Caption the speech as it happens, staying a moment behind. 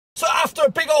So after a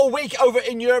big old week over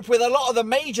in Europe with a lot of the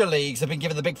major leagues have been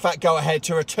given the big fat go-ahead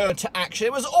to return to action,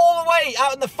 it was all the way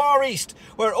out in the Far East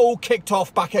where it all kicked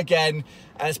off back again.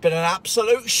 And it's been an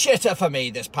absolute shitter for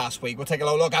me this past week. We'll take a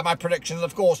little look at my predictions,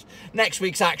 of course, next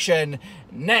week's action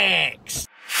next.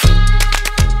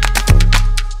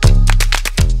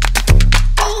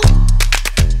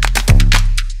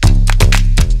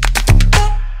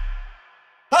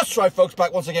 That's right, folks,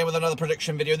 back once again with another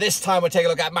prediction video. This time we'll take a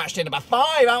look at match day number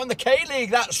 5 out in the K-League.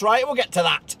 That's right, we'll get to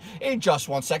that in just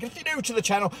 1 second. If you're new to the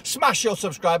channel, smash your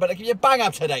subscribe button to keep you bang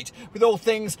up to date with all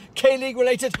things K-League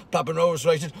related, Club and Rose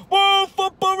related, world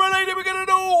football related. We're going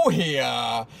to know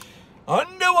here.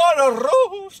 Underwater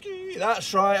Roski.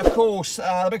 That's right, of course,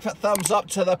 the big fat thumbs up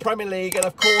to the Premier League and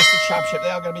of course the Championship. They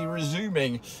are going to be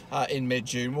resuming in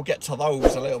mid-June. We'll get to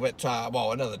those a little bit,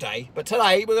 well, another day. But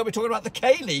today we're going to be talking about the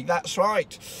K-League. That's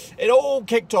right. It all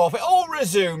kicked off. It all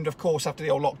resumed, of course, after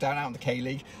the old lockdown out in the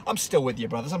K-League. I'm still with you,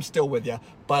 brothers. I'm still with you.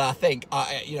 But I think,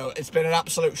 you know, it's been an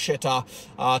absolute shitter.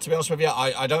 To be honest with you,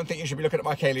 I don't think you should be looking at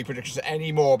my K-League predictions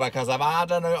anymore because I've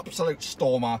had an absolute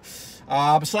stormer.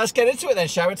 So let's get into it then,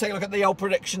 shall we? Take a look at the old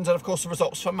predictions and, of course, the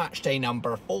results for match day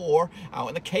number 4 out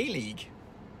in the K-League.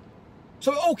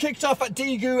 So it all kicked off at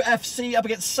Daegu FC up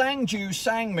against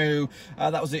Sangmu.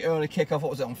 That was the early kickoff.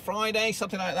 What was it, on Friday?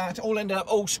 Something like that. All ended up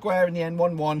all square in the end,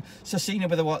 1-1. Sasina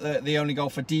with the only goal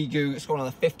for Daegu, scoring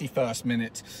on the 51st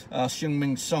minute.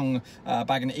 Seung Sung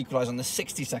bagging the equaliser on the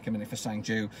 62nd minute for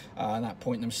Sangju. And that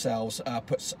point themselves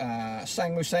puts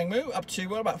Sangmu up to,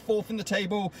 well, about 4th in the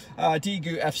table.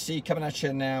 Daegu FC coming at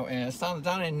you now, standing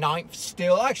down in 9th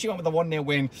still. I actually went with a 1-0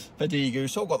 win for Daegu,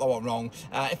 so I got that one wrong.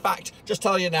 In fact, just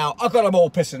tell you now, I've got them all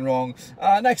pissing wrong.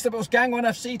 Next up it was Gangwon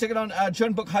FC taking on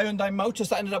Jeonbuk Hyundai Motors.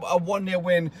 That ended up a 1-0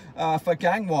 win for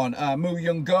Gangwon. Mu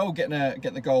Young-go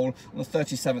getting the goal on the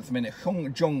 37th minute.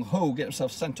 Hong Jong-ho getting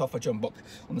himself sent off for Jeonbuk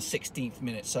on the 16th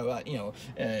minute. So you know,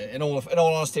 in all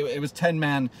honesty, it was 10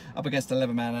 man up against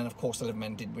 11 man, and of course 11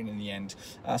 men did win in the end.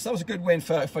 So that was a good win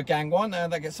for Gangwon,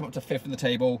 and that gets them up to 5th in the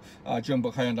table.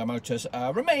 Jeonbuk Hyundai Motors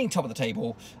remaining top of the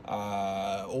table,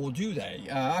 or do they?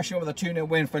 Actually went with a 2-0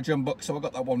 win for Jeonbuk, so I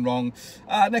got that one wrong.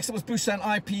 Next up was Busan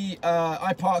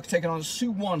IPark taking on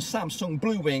Suwon Samsung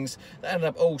Bluewings. That ended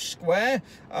up all square,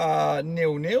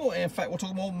 0-0. In fact, we'll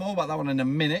talk more about that one in a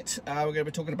minute. We're going to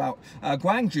be talking about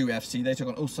Gwangju FC. They took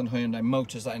on Ulsan Hyundai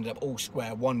Motors. That ended up all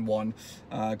square,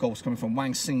 1-1. Goals coming from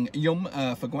Wang Sing Yum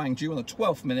for Gwangju on the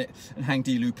 12th minute, and Hang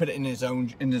Di-lu put it in his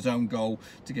own goal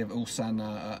to give Ulsan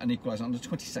an equaliser on the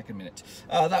 22nd minute.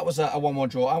 That was a 1-1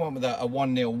 draw. I went with a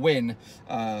 1-0 win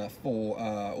for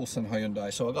Ulsan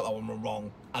Hyundai, so I got that one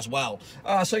wrong as well.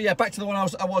 So yeah, back to the one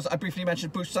I briefly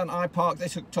mentioned, Busan IPark. They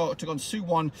took on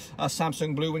Suwon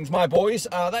Samsung Bluewings, my boys.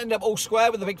 That ended up all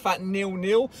square with a big fat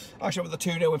 0-0. Actually with a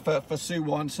 2-0 win for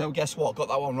Suwon, so guess what, got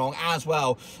that one wrong as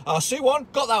well.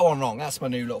 Suwon got that one wrong. That's my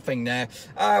new little thing there.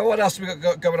 What else have we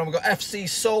got going on? We've got FC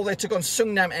Seoul. They took on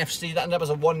Seongnam FC. That ended up as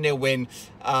a 1-0 win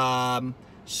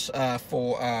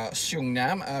for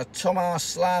Seongnam.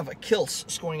 Tomislav Kils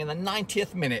scoring in the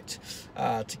 90th minute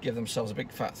to give themselves a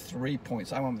big fat 3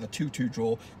 points. I went with a 2-2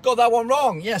 draw. Got that one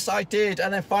wrong. Yes, I did.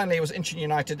 And then finally it was Incheon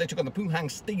United. They took on the Pohang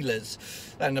Steelers.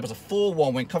 That ended up as a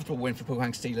 4-1 win, comfortable win for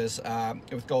Pohang Steelers,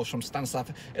 with goals from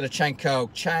Stanislav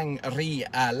Ilichenko, Chang Ri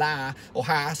La or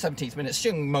Ha 17th minute,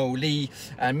 Seung Mo Lee,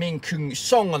 and Min Kung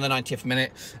Song on the 90th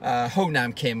minute. Ho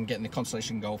Nam Kim getting the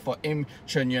consolation goal for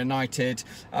Incheon United.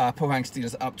 Pohang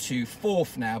Steelers up to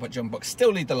 4th now, but Jeonbuk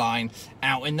still lead the line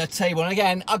out in the table. And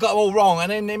again, I got them all wrong,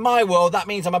 and in my world that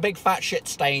means I'm a big fat shit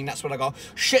stain. That's what I got.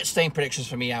 Shit stain predictions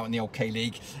for me out in the old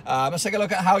K-League. Let's take a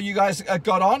look at how you guys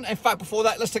got on. In fact, before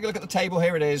that, let's take a look at the table.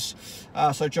 Here it is.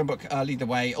 So Jeonbuk lead the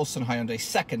way, Ulsan Hyundai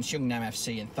 2nd, Seongnam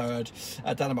FC in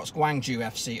 3rd, down the box Gwangju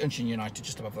FC, Incheon United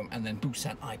just above them, and then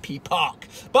Busan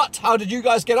IPark. But how did you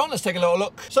guys get on? Let's take a little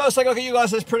look. So let's take a look at you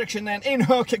guys' prediction then.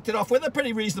 Incheon kicked it off with a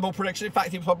pretty reasonable prediction. In fact,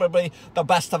 he was probably the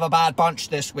best of a bad bunch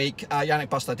this week. Yannick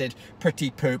Buster did pretty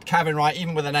poop. Kevin Wright,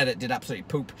 even with an edit, did absolutely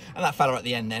poop. And that fella at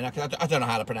the end then, I don't know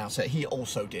how to pronounce it, he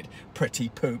also did pretty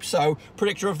poop. So,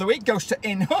 predictor of the week goes to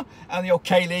Incheon and the old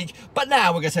K-League. But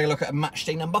now we're going to take a look at match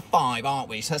day number 5, aren't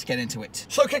we? So let's get into it.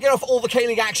 So kicking off all the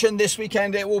K-League action this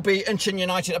weekend, it will be Incheon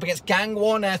United up against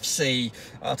Gangwon FC.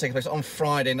 Taking place on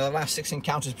Friday. Now the last 6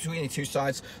 encounters between the two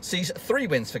sides sees 3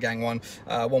 wins for Gangwon,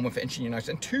 1 win for Incheon United,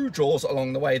 and 2 draws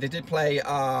along the way. They did play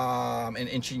in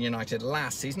Incheon United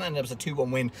last season, and there was a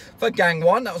 2-1 win for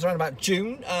Gangwon. That was around about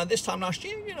June this time last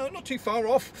year, you know, not too far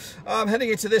off. Heading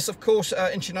into this, of course,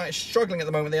 Incheon United struggling at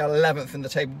the moment. They are 11th in the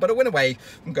table, but a win away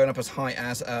from going up as high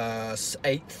as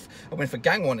 8th. A win for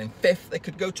Gangwon in 5th. They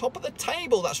could go top of the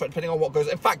table, that's right, depending on what goes.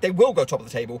 In fact, they will go top of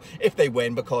the table if they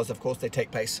win, because, of course, they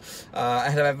take place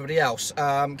ahead of everybody else.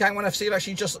 Gangwon FC have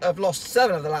actually just lost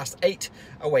 7 of the last 8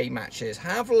 away matches.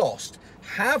 Have lost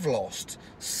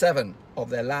 7 of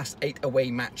their last 8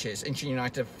 away matches. Incheon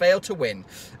United failed to win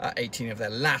 18 of their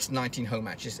last 19 home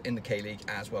matches in the K-League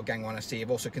as well. Gangwon FC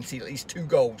have also conceded at least 2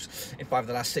 goals in 5 of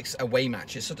the last 6 away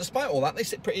matches. So despite all that, they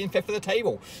sit pretty in 5th of the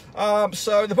table.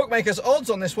 So the bookmakers' odds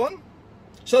on this one.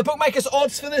 So the bookmakers'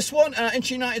 odds for this one,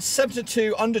 Incheon United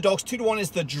 7-2 underdogs, 2-1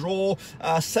 is the draw,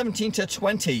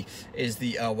 17-20 is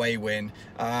the away win.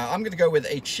 I'm going to go with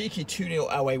a cheeky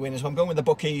 2-0 away win as well. I'm going with the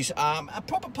bookies,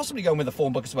 possibly going with the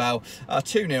form book as well.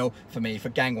 2-0 for me, for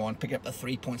Gangwon, picking up the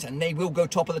 3 points, and they will go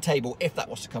top of the table if that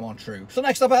was to come on true. So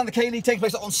next up out in the K-League, taking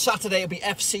place on Saturday, it'll be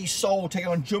FC Seoul taking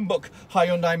on Jeonbuk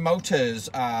Hyundai Motors.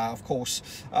 Of course,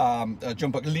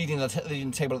 Jeonbuk leading the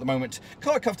table at the moment,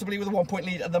 quite comfortably with a 1-point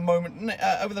lead at the moment.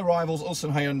 Over the rivals,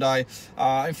 Ulsan Hyundai.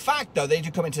 In fact, though, they do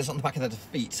come into this on the back of their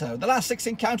defeat. So the last 6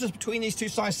 encounters between these two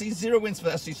sides see 0 wins for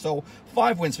FC Seoul,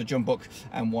 5 wins for Jeonbuk,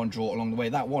 and 1 draw along the way.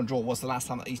 That 1 draw was the last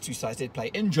time that these two sides did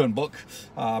play in Jeonbuk,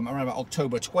 around about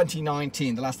October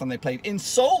 2019. The last time they played in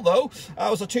Seoul, though,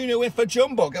 was a 2-0 win for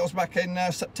Jeonbuk. That was back in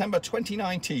September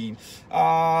 2019.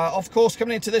 Of course,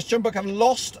 coming into this, Jeonbuk have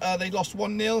lost. They lost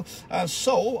 1-0, and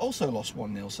Seoul also lost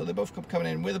 1-0. So they're both coming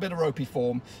in with a bit of ropey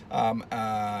form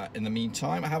in the meantime.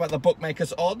 How about the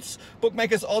bookmakers' odds?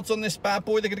 Bookmakers' odds on this bad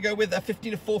boy, they're going to go with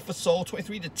 15-4 for Seoul,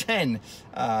 23-10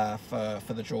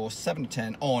 for the draw,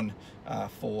 7-10 on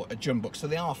for Jeonbuk. So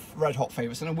they are red hot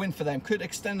favourites, and a win for them could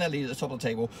extend their lead at the top of the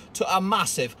table to a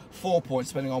massive 4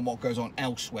 points, depending on what goes on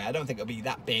elsewhere. I don't think it'll be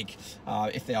that big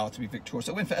if they are to be victorious.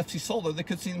 A win for FC Seoul, though, they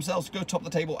could see themselves go top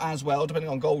of the table as well, depending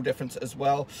on goal difference as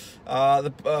well.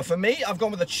 For me, I've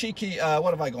gone with a cheeky, what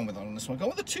have I gone with on this one? I've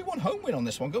gone with a 2-1 home win on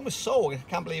this one. I'm going with Seoul. I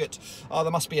can't believe it.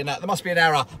 There must be an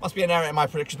error. Must be an error in my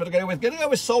predictions, but I'm going to go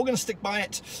with Seoul. Going to stick by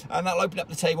it, and that'll open up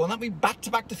the table, and that'll be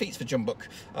back-to-back defeats for Jeonbuk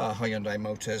Hyundai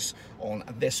Motors on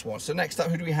this one. So next up,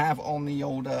 who do we have on the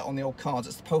old cards?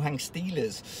 It's the Pohang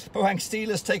Steelers. Pohang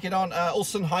Steelers taking on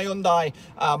Ulsan Hyundai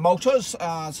Motors.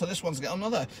 So this one's got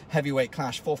another heavyweight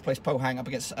clash. 4th place Pohang up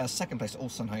against 2nd place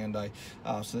Ulsan Hyundai.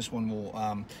 So this one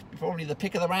will be probably the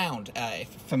pick of the round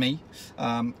for me.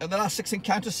 The last 6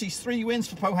 encounters sees 3 wins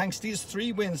for Pohang Steelers,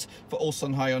 3 wins for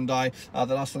Ulsan Hyundai.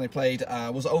 The last time they played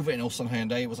was over in Ulsan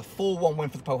Hyundai. It was a 4-1 win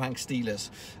for the Pohang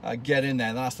Steelers. Get in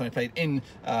there. The last time they played in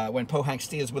when Pohang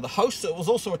Steelers were the hosts, it was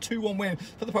also a 2-1 win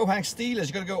for the Pohang Steelers.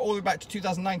 You've got to go all the way back to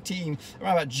 2019,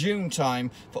 around about June time,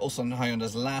 for Ulsan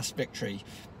Hyundai's last victory.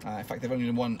 In fact, they've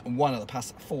only won 1 of the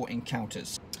past 4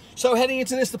 encounters. So heading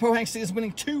into this, the Pohang Steelers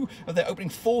winning 2 of their opening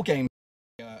 4 games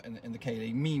in the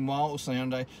K-League. Meanwhile, Ulsan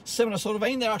Hyundai, similar sort of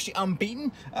vein, they're actually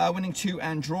unbeaten, winning 2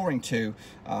 and drawing 2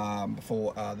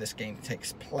 before this game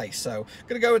takes place. So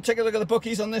going to go and take a look at the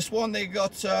bookies on this one. They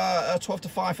got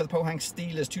 12-5 for the Pohang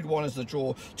Steelers, 2-1 is the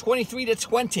draw,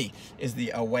 23-20 is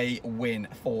the away win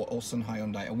for Ulsan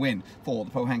Hyundai. A win for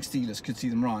the Pohang Steelers could see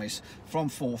them rise from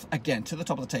 4th again to the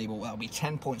top of the table. That'll be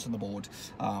 10 points on the board.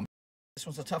 This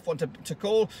one's a tough one to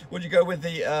call. Would you go with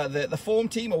the form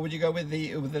team, or would you go with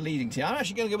the leading team? I'm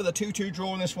actually going to go with a 2-2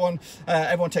 draw on this one.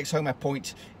 Everyone takes home a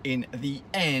point in the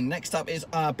end. Next up is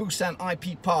Busan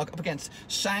IPark up against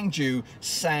Sangju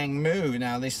Sangmu.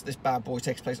 Now this bad boy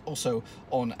takes place also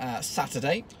on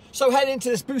Saturday. So head into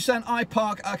this, Busan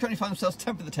IPark currently find themselves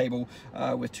 10th of the table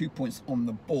with 2 points on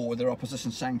the board. Their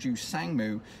opposition, Sangju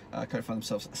Sangmu, currently find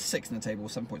themselves 6th in the table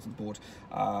with 7 points on the board,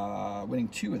 winning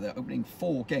 2 of their opening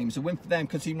 4 games. A win for them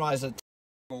could see them rise at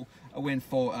a win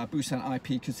for Busan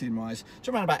IP could see them rise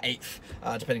to around about 8th,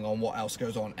 depending on what else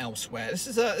goes on elsewhere. This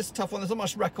is a tough one. There's not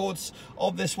much records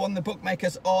of this one. The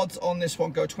bookmakers' odds on this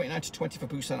one go 29-20 for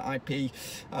Busan IP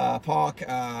Park.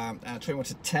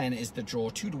 21-10 is the draw.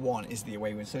 2-1 is the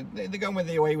away win. So they're going with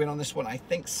the away win on this one. I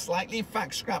think slightly. In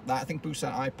fact, scrap that. I think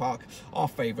Busan IPark are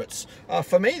favourites.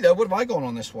 For me, though, what have I gone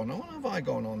on this one? What have I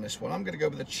gone on this one? I'm going to go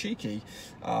with a cheeky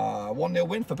 1-0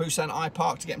 win for Busan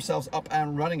IPark to get themselves up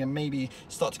and running and maybe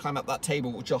start to climb up that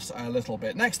table just a little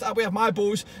bit. Next up, we have my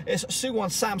boys. It's Suwon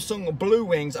Samsung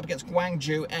Bluewings up against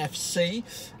Gwangju FC.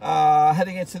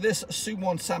 Heading into this,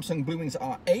 Suwon Samsung Bluewings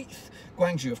are 8th.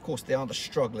 Gwangju, of course, they are the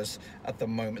strugglers at the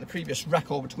moment. The previous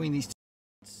record between these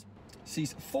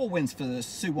sees 4 wins for the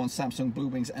Suwon Samsung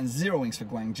Bluewings and 0 wins for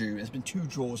Gwangju. There's been 2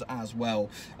 draws as well.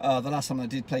 The last time they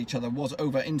did play each other was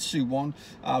over in Suwon.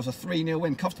 It was a 3-0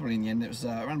 win, comfortably in the end. It was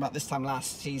around about this time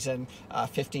last season,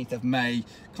 15th of May,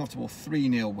 comfortable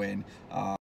 3-0 win.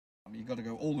 You've got to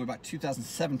go all the way back to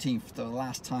 2017 for the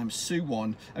last time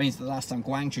the last time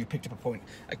Gwangju picked up a point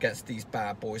against these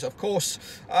bad boys. Of course,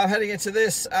 heading into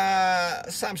this,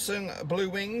 Samsung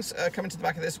Bluewings coming to the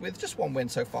back of this with just 1 win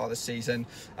so far this season,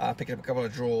 picking up a couple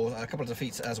of draws, a couple of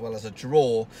defeats as well as a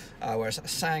draw, whereas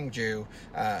Sangju,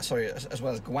 as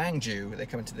well as Gwangju, they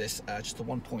come into this just the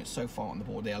 1 point so far on the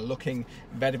board. They are looking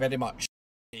very, very much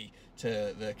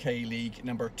to the K-League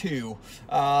number 2.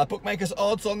 Bookmakers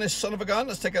odds on this son of a gun.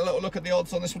 Let's take a little look at the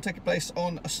odds on this one. Taking place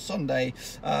on a Sunday.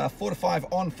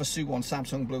 4-5 on for Suwon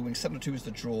Samsung Bluewings. 7-2 is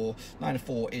the draw.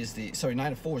 9-4 is the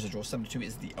 9-4 is the draw. 7-2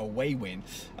 is the away win.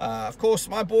 Of course,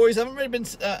 my boys haven't really been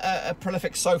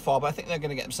prolific so far, but I think they're going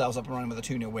to get themselves up and running with a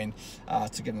 2-0 win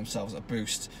to give themselves a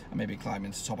boost and maybe climb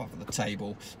into the top half of the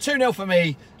table. 2-0 for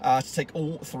me to take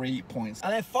all 3 points.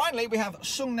 And then finally we have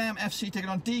Seongnam FC taking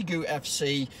on Daegu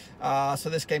FC. So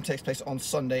this game takes place on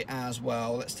Sunday as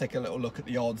well. Let's take a little look at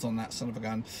the odds on that son of a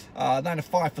gun. 9-5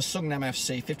 for Seongnam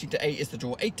FC. 15-8 is the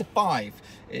draw. 8-5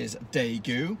 is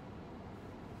Daegu.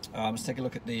 Let's take a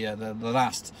look at the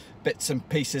last bits and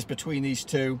pieces between these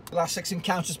two. The last 6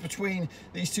 encounters between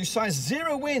these two sides.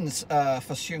 0 wins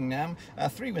for Seongnam,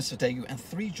 3 wins for Daegu, and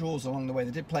 3 draws along the way.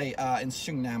 They did play in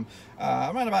Seongnam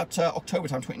around about October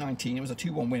time 2019. It was a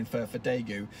 2-1 win for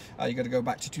Daegu. You got to go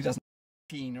back to 2019,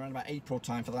 around about April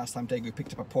time for the last time Daegu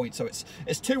picked up a point. So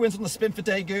it's 2 wins on the spin for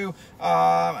Daegu,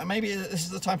 and maybe this is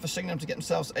the time for Seongnam to get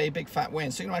themselves a big fat win.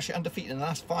 Seongnam actually undefeated in the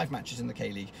last 5 matches in the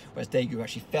K-League, whereas Daegu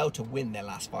actually failed to win their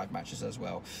last 5 matches as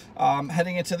well.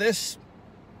 Heading into this,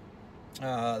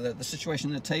 the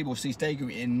situation in the table sees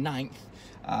Daegu in 9th,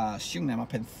 Seongnam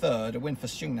up in 3rd. A win for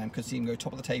Seongnam could see them go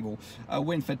top of the table. A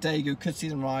win for Daegu could see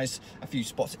them rise a few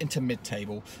spots into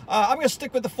mid-table. I'm going to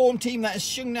stick with the form team that is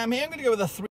Seongnam here. I'm going to go with a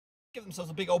 3. Give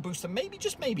themselves a big old boost, and maybe,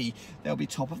 just maybe, they'll be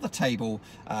top of the table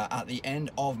at the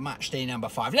end of match day number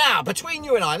 5. Now, between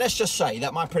you and I, let's just say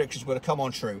that my predictions would have come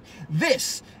on true.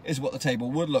 This is what the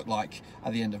table would look like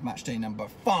at the end of match day number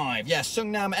 5. Yes,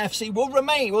 Seongnam FC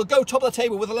will go top of the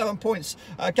table with 11 points.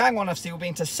 Gangwon FC will be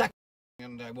into 2nd.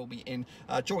 And will be in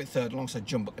joint 3rd alongside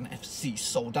Jeonbuk and FC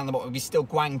Seoul. Down the bottom will be still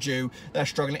Gwangju. They're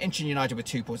struggling. Incheon United with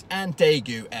 2 points, and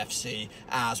Daegu FC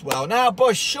as well. Now,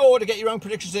 be sure to get your own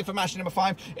predictions in for match number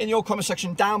 5 in your comment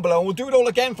section down below. And we'll do it all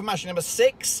again for match number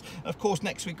 6. And of course,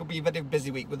 next week will be a very busy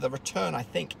week with the return, I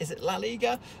think, is it La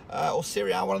Liga or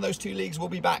Serie A? One of those 2 leagues will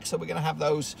be back, so we're going to have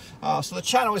those. So the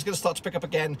channel is going to start to pick up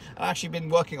again. I've actually been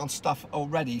working on stuff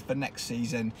already for next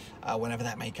season, whenever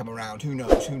that may come around. Who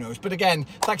knows? Who knows? But again,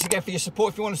 thanks again for your support.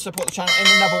 If you want to support the channel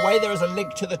in another way, there is a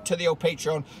link to the old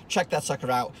Patreon. Check that sucker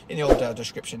out in the old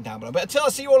description down below. But until I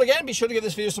see you all again, be sure to give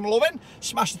this video some loving,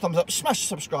 smash the thumbs up, smash the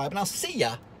subscribe, and I'll see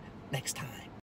ya next time.